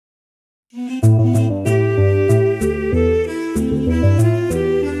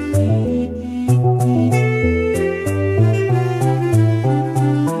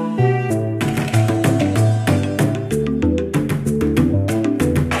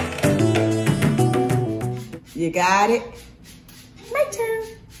You got it? My turn.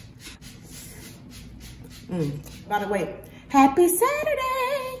 By the way, happy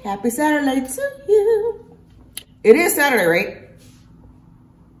Saturday. Happy Saturday to you. It is Saturday, right?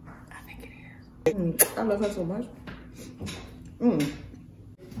 I think it is. I love her so much.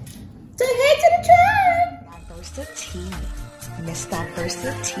 Say hey to the tribe. That burst of tea. Miss that burst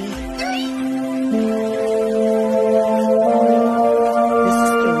of tea. This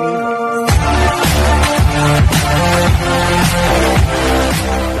is the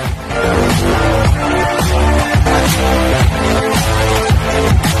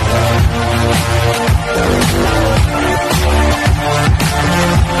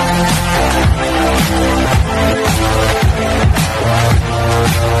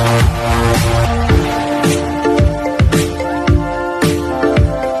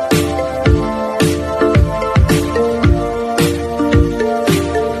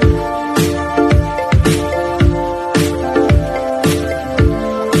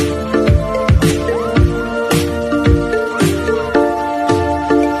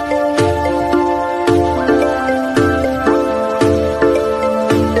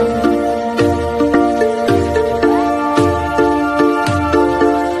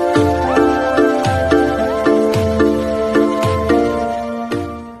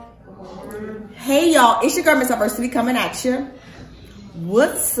It's your girl, Miss Diversity, coming at you.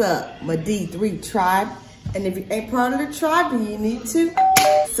 What's up, my D3 tribe? And if you ain't part of the tribe, then you need to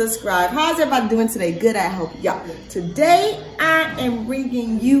subscribe. How's everybody doing today? Good, I hope. Y'all, today I am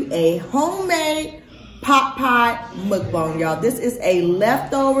bringing you a homemade pot pie mukbang, y'all. This is a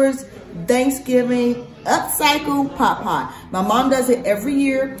leftovers Thanksgiving upcycle pot pie. My mom does it every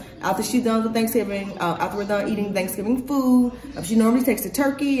year after she's done with Thanksgiving, after we're done eating Thanksgiving food. She normally takes the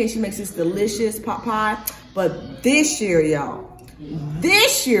turkey and she makes this delicious pot pie. But this year, y'all,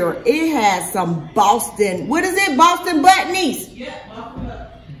 this year it has some Boston, what is it? Boston butt knees. Yeah,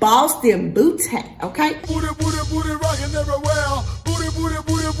 Boston booty, okay?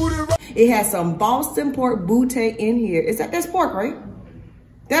 It has some Boston pork booty in here. That's pork, right?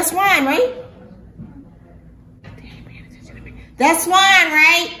 That's swine, right? That's swine,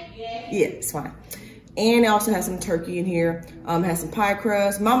 right? Yeah, it's fine. And it also has some turkey in here. Has some pie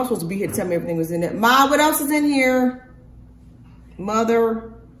crust. Mom was supposed to be here to tell me everything was in it. Ma, what else is in here?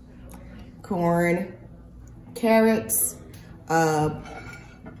 Mother, corn, carrots,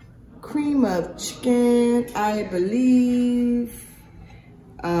 cream of chicken, I believe,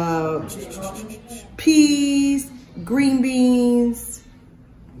 peas, green beans.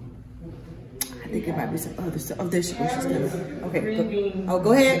 I think it might be some other stuff. Oh, there she goes. She's gonna. Okay. Go. Oh,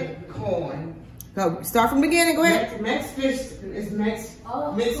 go ahead. Corn. Go. Start from the beginning. Go ahead. Mixed vegetables.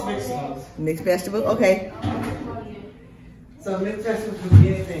 Mixed vegetables. Okay. So mixed vegetables would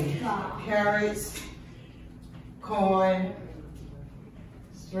be anything: carrots, corn,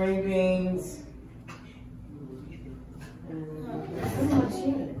 string beans.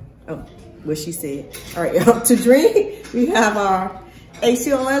 Oh, what she said. All right, y'all. To drink, we have our. Hey,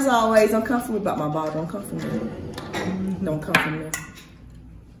 Sheila, as always, don't come for me about my ball. Don't come for me. Don't come for me.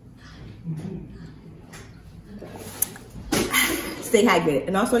 Stay hydrated.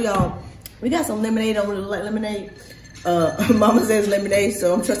 And also, y'all, we got some lemonade. I don't really like lemonade. Mama says lemonade,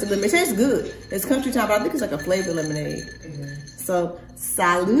 so I'm trusting lemonade. It tastes good. It's country time, but I think it's like a flavored lemonade. So,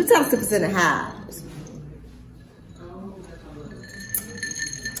 salute. I'm sipping in the house.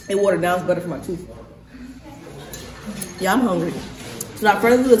 It watered down. It's better for my tooth. Yeah, I'm hungry. So without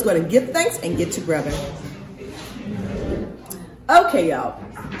further ado, let's go ahead and give thanks and get to grabbing. Okay, y'all.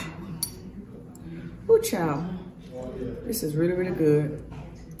 Ooh, child. This is really, really good.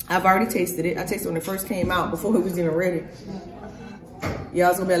 I've already tasted it. I tasted it when it first came out, before it was even ready. Y'all,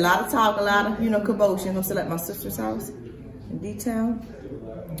 it's gonna be a lot of talk, a lot of, commotion. I'm still at my sister's house in D-Town.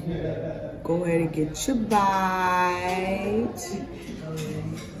 Go ahead and get your bite.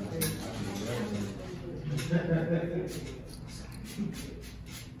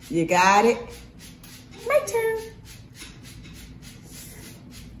 You got it? My turn.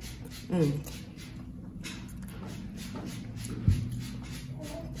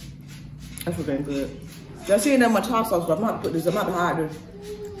 That's looking good. Y'all see that much hot sauce, so I'm gonna put this, I'm not hide this.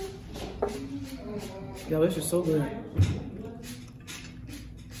 Yo, this is so good.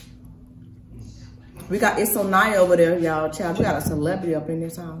 We got Isonaya over there, y'all. Child, we got a celebrity up in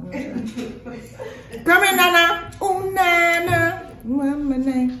this house. Come here, Nana. Ooh, Nana. What's my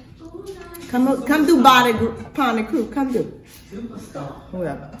name? Come do body Pony Crew. Come do. Superstar.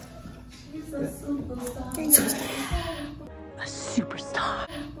 Whoever. He's a superstar. A superstar.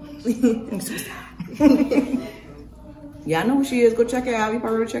 Yeah, I know who she is. Go check her out. You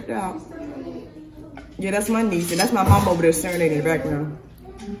probably already checked her out. Yeah, that's my niece, and that's my mom over there serenading in the background.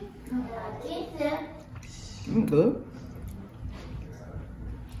 Good.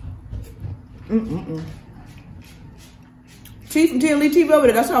 T from TLE TV over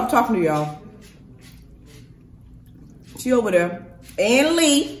there. That's how I'm talking to y'all. She over there. And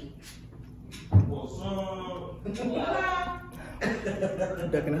Lee. What's up?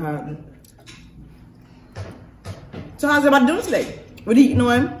 Ducking and hiding. So how's everybody doing today? What are you eating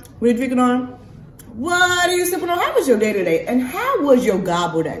on? What are you drinking on? What are you sipping on? How was your day today? And how was your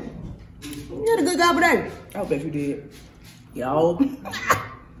gobble day? You had a good gobble day. I bet you did. Yo.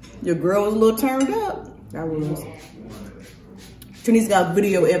 Your girl was a little turned up. I was. Trini's got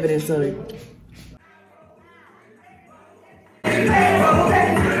video evidence of it. I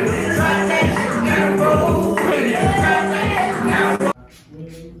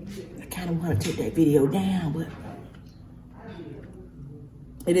kind of want to take that video down, but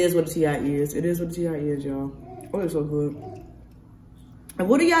it is what the TI is. It is what the TI is, y'all. Oh, it's so good. And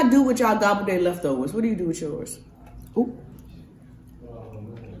what do y'all do with y'all gobble day leftovers? What do you do with yours? Ooh.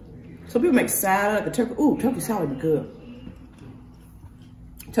 Some people make salad, like a turkey. Ooh, turkey salad would be good.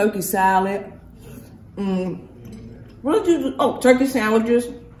 Turkey salad. What did you do? Oh, turkey sandwiches.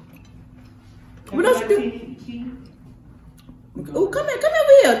 What else you do? Oh, come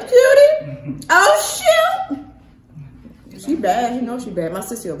over here, cutie. Oh, shit. She bad. You know she bad. My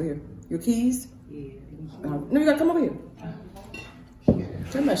sister over here. Your keys? No, you gotta come over here.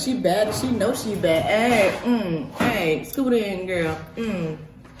 Tell me she bad and she knows she bad. Hey, hey, scoot in, girl.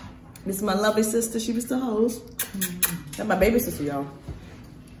 This is my lovely sister. She was the host. That's my baby sister, y'all.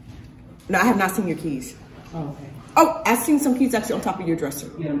 No, I have not seen your keys. Oh, okay. Oh, I've seen some keys actually on top of your dresser.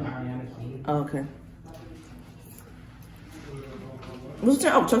 Yeah, Ariana keys. Oh, okay. What's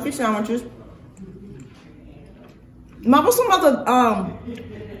that? Oh, turkey sandwiches. Mom, what's some other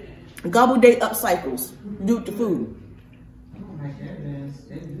gobble day upcycles you do with the food? Oh my goodness.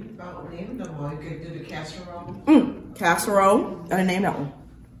 Didn't about name no more. You could do the casserole. Casserole. I didn't name that one.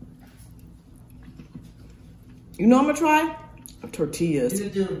 You know what I'm gonna try? Tortillas. You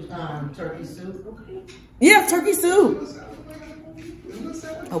could do turkey soup. Okay. Yeah, turkey soup.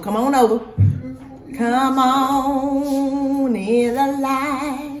 Oh, come on over. Come on in the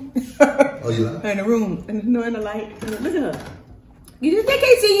light. Oh, you like? In the room. In the light. Look at her. You just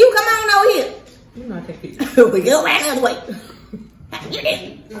can't see you. Come on over here. You know I take it. We go right the other way.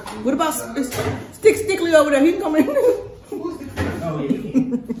 What about Stickly over there? He can come in. Oh,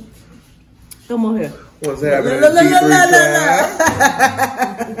 yeah. Come on here. What's happening? La, la, la, la, la, la.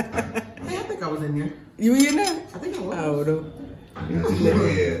 Hey, I think I was in there. You in there? I think I was. Oh, no.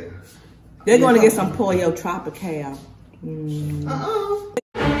 Yeah. They're going to get some Pollo Tropical. Uh-oh.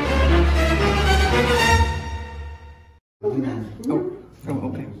 Oh,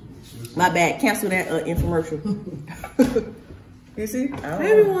 okay. My bad. Cancel that infomercial. You see? Hey,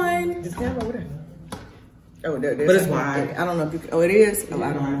 everyone. Just come over there. Oh, there. But it's wide. I don't know if you can. Oh, it is? Oh,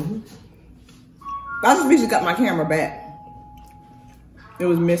 I don't know. I just got my camera back. It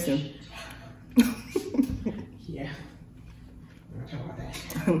was missing. Yeah. We'll talk about that.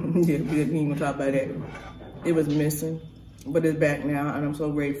 Yeah, we didn't even talk about that. It was missing, but it's back now, and I'm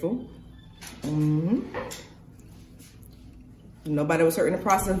so grateful. Nobody was hurt in the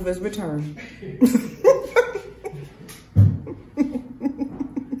process of its return.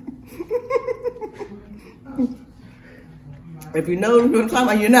 If you know what I'm talking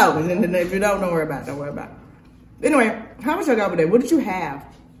about, you know. And then if you don't worry about it. Don't worry about it. Anyway, how much y'all got over there? What did you have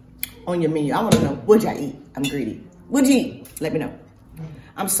on your menu? I want to know. What'd y'all eat? I'm greedy. What'd you eat? Let me know.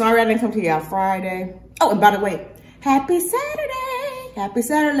 I'm sorry I didn't come to y'all Friday. Oh, and by the way, happy Saturday. Happy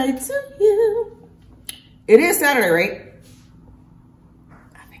Saturday to you. It is Saturday, right?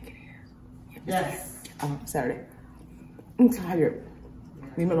 I think it is. Yes. Oh, Saturday. I'm tired.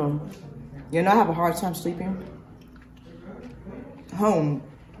 Leave me alone. You know, I have a hard time sleeping. Home.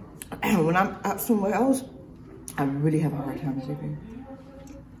 And when I'm out somewhere else, I really have a hard time sleeping.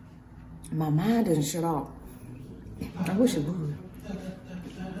 My mind doesn't shut off. I wish it would.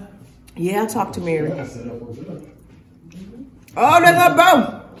 Yeah, I talked to Mary. Oh, there's my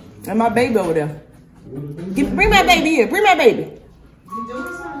bro. And my baby over there. Bring my baby here. Bring my baby. You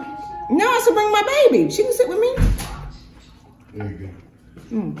doing something? No, I said bring my baby. She can sit with me. There you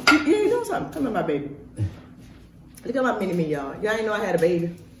go. Yeah, you doing something. Come here, my baby. Look at my mini-me, y'all. Y'all ain't know I had a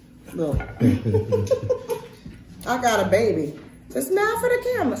baby. Look. I got a baby. So smile for the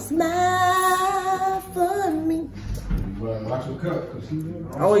camera. Smile for me. Watch your cup.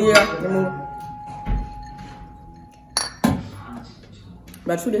 Oh, yeah.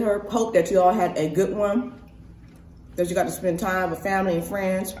 But I truly hope that you all had a good one. That you got to spend time with family and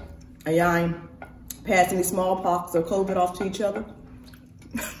friends. And y'all ain't pass any smallpox or COVID off to each other.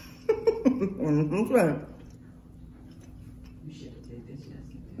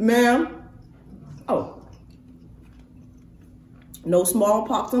 Ma'am, oh, no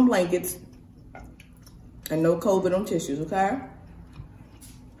smallpox on blankets and no COVID on tissues, okay?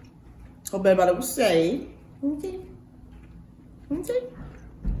 Hope everybody was safe. Okay. Okay.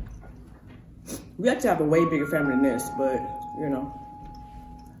 We have to have a way bigger family than this, but you know.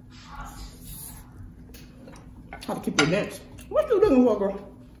 How to keep your next. What you looking for, girl?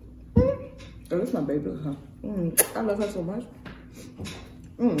 Oh, that's my baby, huh? I love her so much.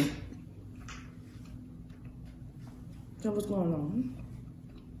 So what's going on?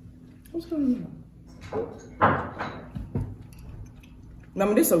 What's going on?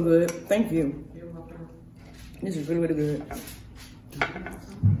 Mama, this is so good. Thank you. This is really, really good.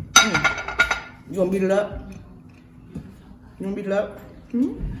 You want to beat it up? You want to beat it up? Beat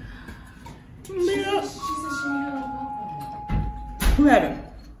it up? Who had it?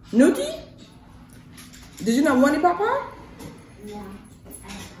 Nuki? Did you not want it, Papa? Yeah.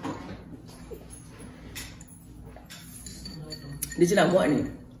 Did you not want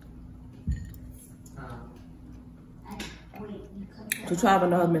it? To try when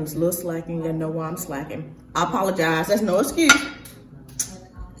the husband's a little slacking, you know why I'm slacking. I apologize. That's no excuse.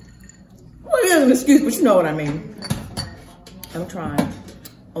 Well, it is an excuse, but you know what I mean. I'm trying.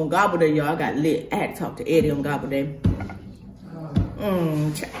 On Gobble Day, y'all, I got lit. I had to talk to Eddie on Gobble Day.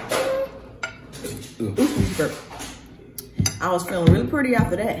 I was feeling really pretty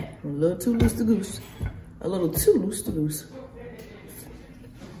after that. A little too loose to goose. A little too loose to goose.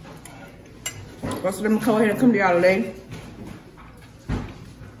 So let me go ahead and come to y'all today.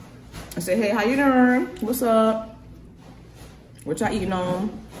 I said, hey, how you doing? What's up? What y'all eating on?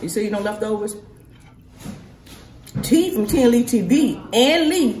 You say you know leftovers? T from T and Lee TV and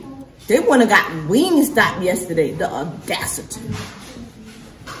Lee, they went and got Wingstop yesterday. The audacity.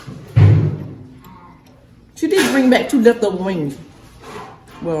 She did bring back 2 leftover wings.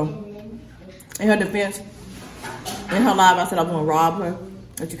 Well, in her defense, in her live, I said I was gonna rob her,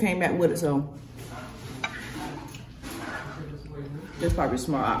 but you came back with it, so that's probably a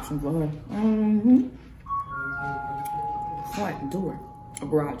smart option for her. What door? A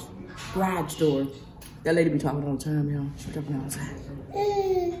garage. Garage door. That lady be talking all the time, y'all. She be talking all the time.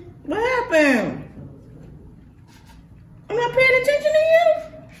 What happened? I'm not paying attention to you?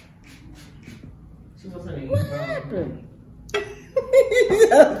 What happened? You're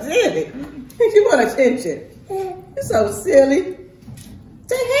so silly. You want attention. You're so silly.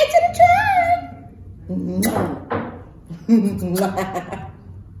 Say hey to the tribe.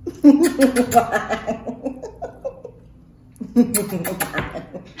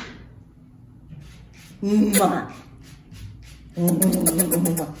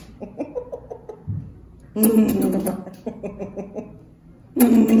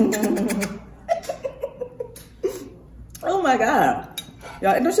 Oh my God.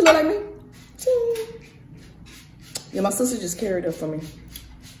 Y'all, don't she look like me? Yeah, my sister just carried her for me.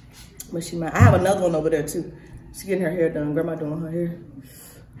 But she might. I have another one over there too. She's getting her hair done. Grandma doing her hair.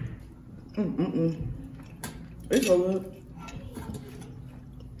 It's so good.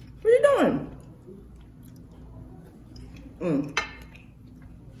 What are you doing?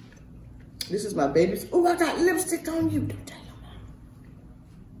 This is my baby's. Oh, I got lipstick on you. Don't tell your mom.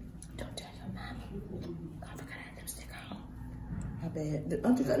 Don't tell your mom. I forgot I had lipstick on. My bad.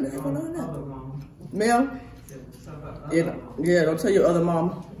 Don't you got lipstick on now? Mel? Yeah, don't tell your other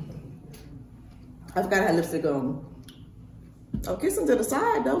mom. I forgot I had lipstick on. Oh, kiss them to the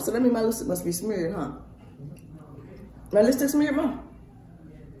side though, so that means my lipstick must be smeared, huh? My lipstick smeared, Mom?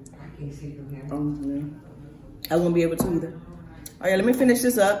 I can't see from here. Yeah. I won't be able to either. All right, let me finish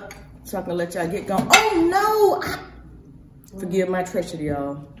this up so I can let y'all get going. Oh no! Forgive my treachery,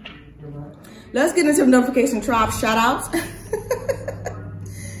 y'all. Let's get into the notification tribe shout outs.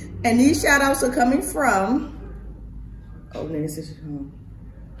 And these shout outs are coming from. Oh, Nene says she's home.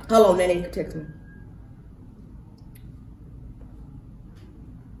 Hello, Nene, text me.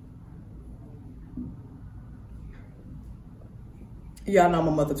 Y'all know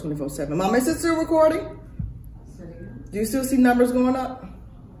my mother 24/7. Mama, is it still recording? Do you still see numbers going up?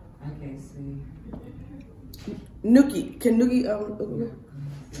 I can't see. Nuki, can Nuki,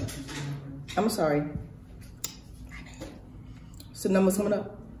 I'm sorry. So numbers coming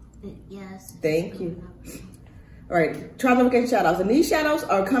up? Yes. Thank you. All right, tribe notification shout outs. And these shout outs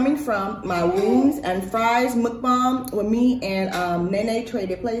are coming from my wings and fries mukbang with me and Nene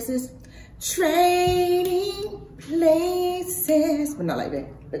Traded Places. Trading places. But not like that.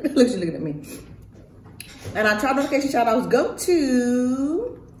 Look, she's looking at me. And our tribe notification shout outs go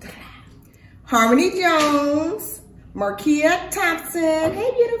to Harmony Jones, Markia Thompson,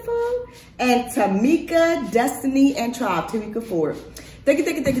 hey beautiful, and Tamika, Destiny, and Tribe, Tamika Ford. Thank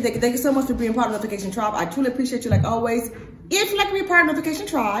you so much for being part of Notification Tribe. I truly appreciate you like always. If you'd like to be a part of Notification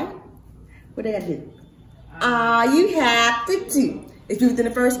Tribe, what they gotta do? All you have to do is be within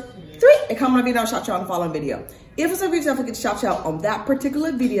the first 3 and comment on the video, shout you out on the following video. If for some reason I forget to shout you out on that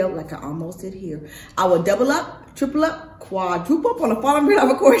particular video, like I almost did here, I will double up, triple up, quadruple up on the following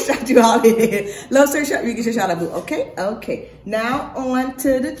video. Of course, shout you out here. Love, say, shout, you get your shout out, boo. Okay? Okay. Now on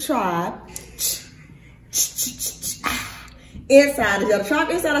to the tribe. Insiders, y'all. The tribe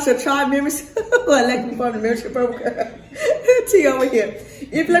insiders are tribe members who elect me part of the membership program. T over here.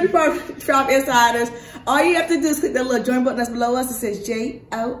 If you let me part of the tribe insiders, all you have to do is click that little join button that's below us. It says Join.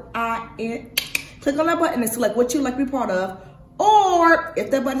 Click on that button and select what you'd like to be part of. Or if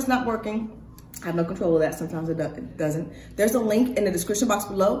that button's not working, I have no control of that. Sometimes it doesn't. There's a link in the description box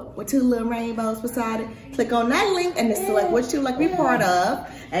below with 2 little rainbows beside it. Click on that link and then select what you'd like to be part of.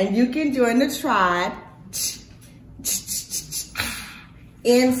 And you can join the tribe.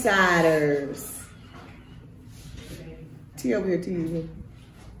 Insiders. T over here, T.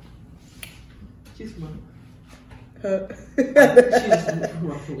 She's mine.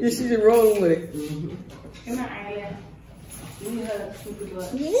 She's just rolling with it. Come on, Ayla. Give me her stupid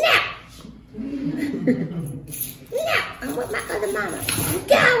butt. No, I'm with my other mama.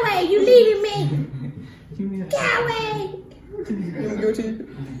 Go away, you leaving me. Go away. You go to?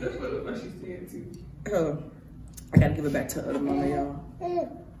 That's what she's saying too. Oh, I gotta give it back to the other mama, y'all.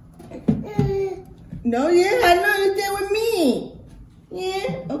 No, yeah, I know you're there with me.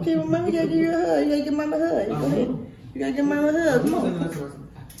 Yeah, okay, well, mama gotta give you a hug. You gotta give mama a hug. Go ahead. You gotta give mama a hug. Come on.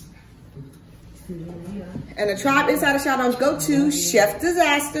 And the tribe insider shout outs go to Chef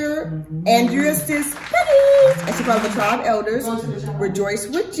Disaster, Andrea Sis, and she's part of the tribe elders, Rejoice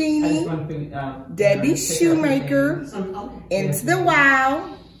with Jeannie, Debbie Shoemaker, Into the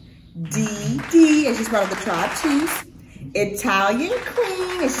Wild, Dee, and she's part of the tribe chiefs, Italian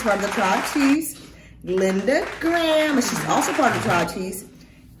Queen, and she's part of the tribe chiefs, Linda Graham, and she's also part of the tribe chiefs,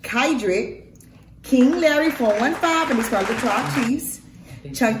 Kydrick, King Larry 415, and he's part of the tribe chiefs,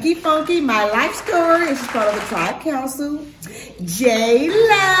 Chunky Funky, My Life Story, and she's part of the Tribe Council. J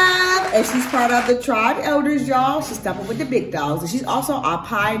Love, and she's part of the Tribe Elders, y'all. She's stepping with the big dogs, and she's also our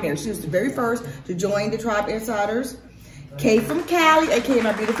pioneer. She was the very first to join the Tribe Insiders. Kay from Cali, aka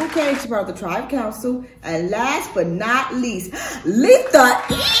my beautiful Kay, she's part of the Tribe Council. And last but not least, Letha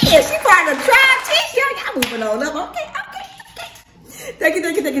is, she's part of the Tribe Team. Y'all moving on up. Okay. Thank you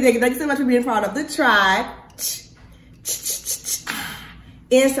so much for being part of the Tribe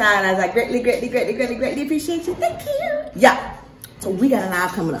Insiders. I greatly appreciate you. Thank you. Yeah. So we got a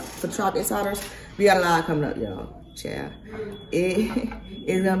live coming up for Tribe Insiders. We got a live coming up, y'all. Child.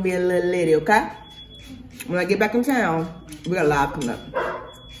 It's gonna be a little lady, okay? When I get back in town, we got a live coming up.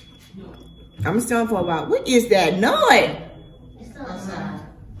 I'm gonna stay on for a while. What is that noise? It's still outside.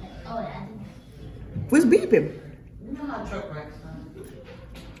 Oh, yeah. What's beeping? You know how truck brakes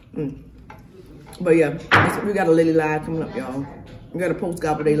sound? But yeah, we got a lady live coming up, y'all. We got a post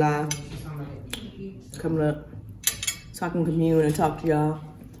Gobble Day live coming up, so I can commune and talk to y'all,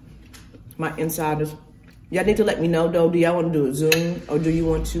 my insiders. Y'all need to let me know though. Do y'all want to do a Zoom, or do you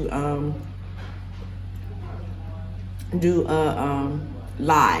want to do a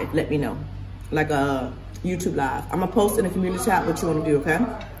live? Let me know, like a YouTube live. I'm gonna post in the community tab what you want to do, okay?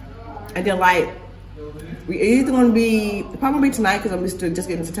 And then like we either gonna be probably tonight because I'm just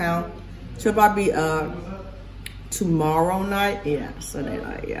getting to town. Should probably be tomorrow night, yeah, Sunday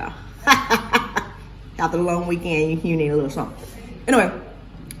night, yeah. After the long weekend, you need a little something. Anyway,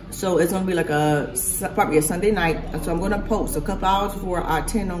 so it's gonna be like probably a Sunday night. So I'm gonna post a couple hours before I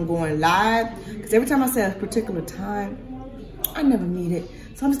intend on going live. Because every time I say a particular time, I never meet it.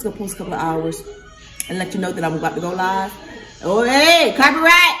 So I'm just gonna post a couple of hours and let you know that I'm about to go live. Oh, hey,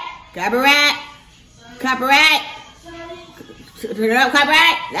 copyright. La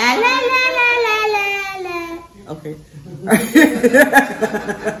la la la la la la. Okay.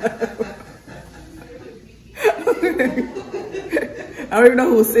 I don't even know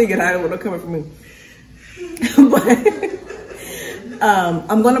who was singing. I don't know what's coming from me. But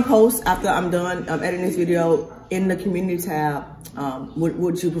I'm gonna post after I'm done editing this video in the community tab. What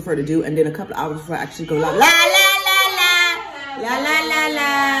would you prefer to do? And then a couple of hours before I actually go live. La la la la la la la la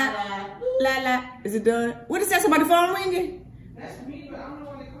la la. Is it done? What is that? Somebody's phone ringing? That's me, but I don't know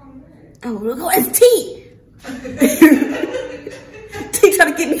why they call me back. Oh, we'll go. It's T. T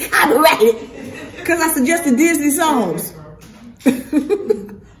trying to get me copyrighted because I suggested Disney songs.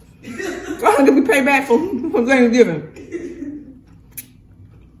 I'm gonna be paid back for Thanksgiving.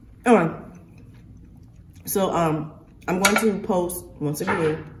 Anyway, So I'm going to post once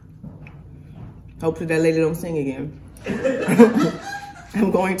again. Hopefully that lady don't sing again.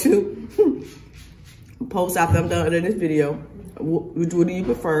 I'm going to post after I'm done in this video. What do you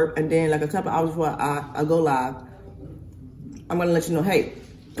prefer? And then like a couple hours before I go live, I'm gonna let you know, hey,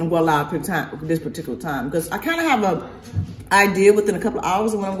 I'm going live this particular time. Because I kind of have a idea within a couple of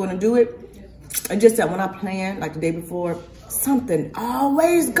hours of when I'm gonna do it. And just that when I plan, like the day before, something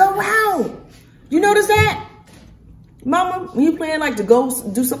always go out. You notice that? Mama, when you plan like to go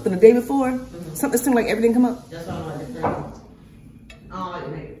do something the day before, something seems like everything come up. That's all I like to say. I don't like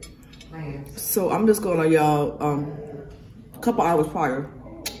to make plans. So I'm just gonna y'all a couple hours prior.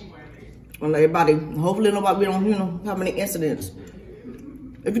 When everybody, hopefully nobody, we don't, you know, have many incidents.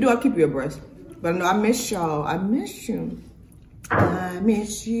 If you do, I'll keep you abreast. But no, I miss y'all. I miss you. I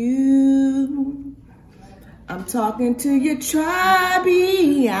miss you. I'm talking to your tribe.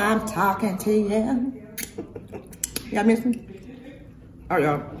 I'm talking to you. Y'all miss me? All right,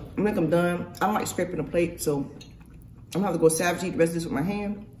 y'all. I think I'm done. I don't like scraping the plate, so I'm gonna have to go savage eat the rest of this with my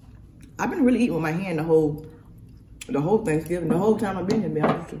hand. I've been really eating with my hand the whole Thanksgiving, the whole time I've been here, to be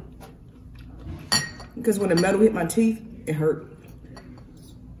honest with you. Because when the metal hit my teeth, it hurt.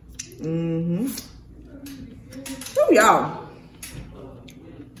 So y'all,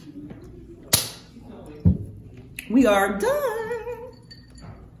 we are done.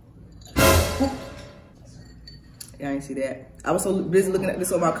 Yeah, I didn't see that. I was so busy looking at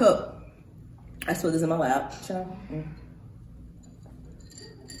this on my cup. I saw this in my lap.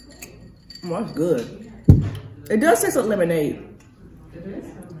 Oh, that's good. It does taste like lemonade. It is?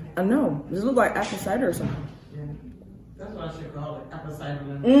 I know. This looks like apple cider or something. Yeah. That's what I should call it. Apple cider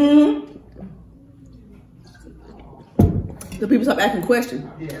lemonade. So people stop asking questions.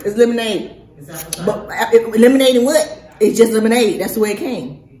 Yeah. It's lemonade. It's apple cider. But lemonade and what? It's just lemonade. That's the way it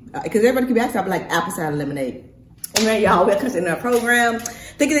came. Because everybody keep asking, I'm like, apple cider lemonade. And then y'all, we're cutting our program.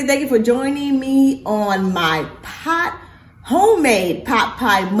 Thank you for joining me on my homemade pot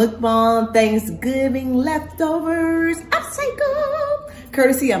pie mukbang Thanksgiving leftovers upcycle,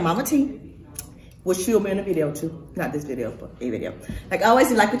 courtesy of Mama T, which she'll be in a video too. Not this video, but a video. Like always,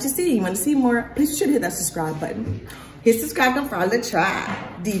 you like what you see, you want to see more, please be sure to hit that subscribe button. Hit subscribe and follow the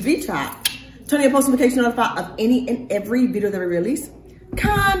tribe, D3 tribe. Turn your post notification notified of any and every video that we release.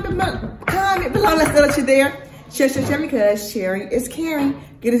 Comment below, let's know that you're there. Share, because sharing is caring.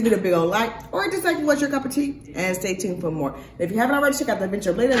 Give this video a big old like, or just like what's your cup of tea, and stay tuned for more. And if you haven't already, check out the Adventure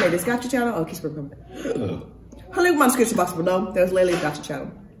of Lele, Lele's Gotcha channel. Oh, keep remembering. Her link in my description box below. There's Lele's Gotcha channel,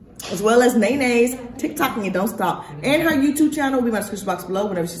 as well as NENE's TikTok and You Don't Stop, and her YouTube channel will be in my description box below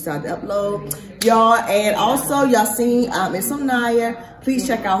whenever she decides to upload, y'all. And also, y'all seen Miss Naya. Please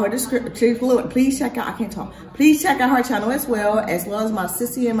check out her description. Please check out, I can't talk. Please check out her channel as well as my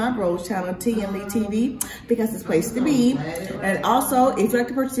Sissy and my Bros channel, TMD TV, because it's a place to be. And also, if you'd like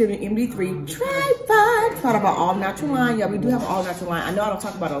to purchase your MD3 tripod, thought about all natural line. Yeah, we do have an all natural line. I know I don't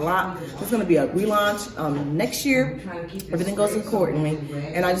talk about it a lot. There's going to be a relaunch next year. Everything goes accordingly.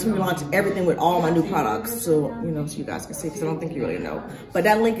 And I just relaunch everything with all my new products. So, you know, so you guys can see, because I don't think you really know. But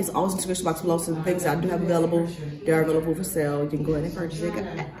that link is always in the description box below. So the things that I do have available, they are available for sale. You can go ahead and purchase.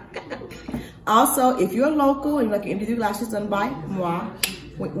 Also, if you're local and you like your MD3 lashes done by moi,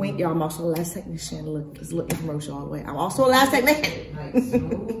 wink wink, y'all, I'm also a lash technician. Look, it's a little infomercial all the way. I'm also a lash technician.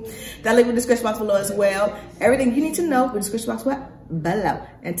 That link in the description box below as well. Everything you need to know in the description box below.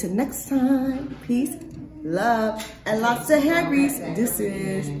 Until next time, peace, love, and lots of hair grease. This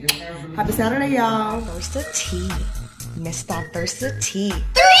is happy Saturday, y'all. Diversity. Miss Diversity.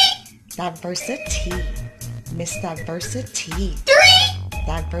 Diversity. Miss Diversity.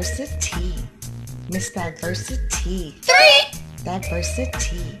 Diversity. Miss Diversity.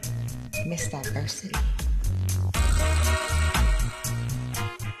 Diversity. Miss Diversity.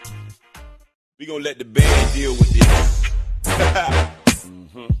 We gonna let the band deal with this.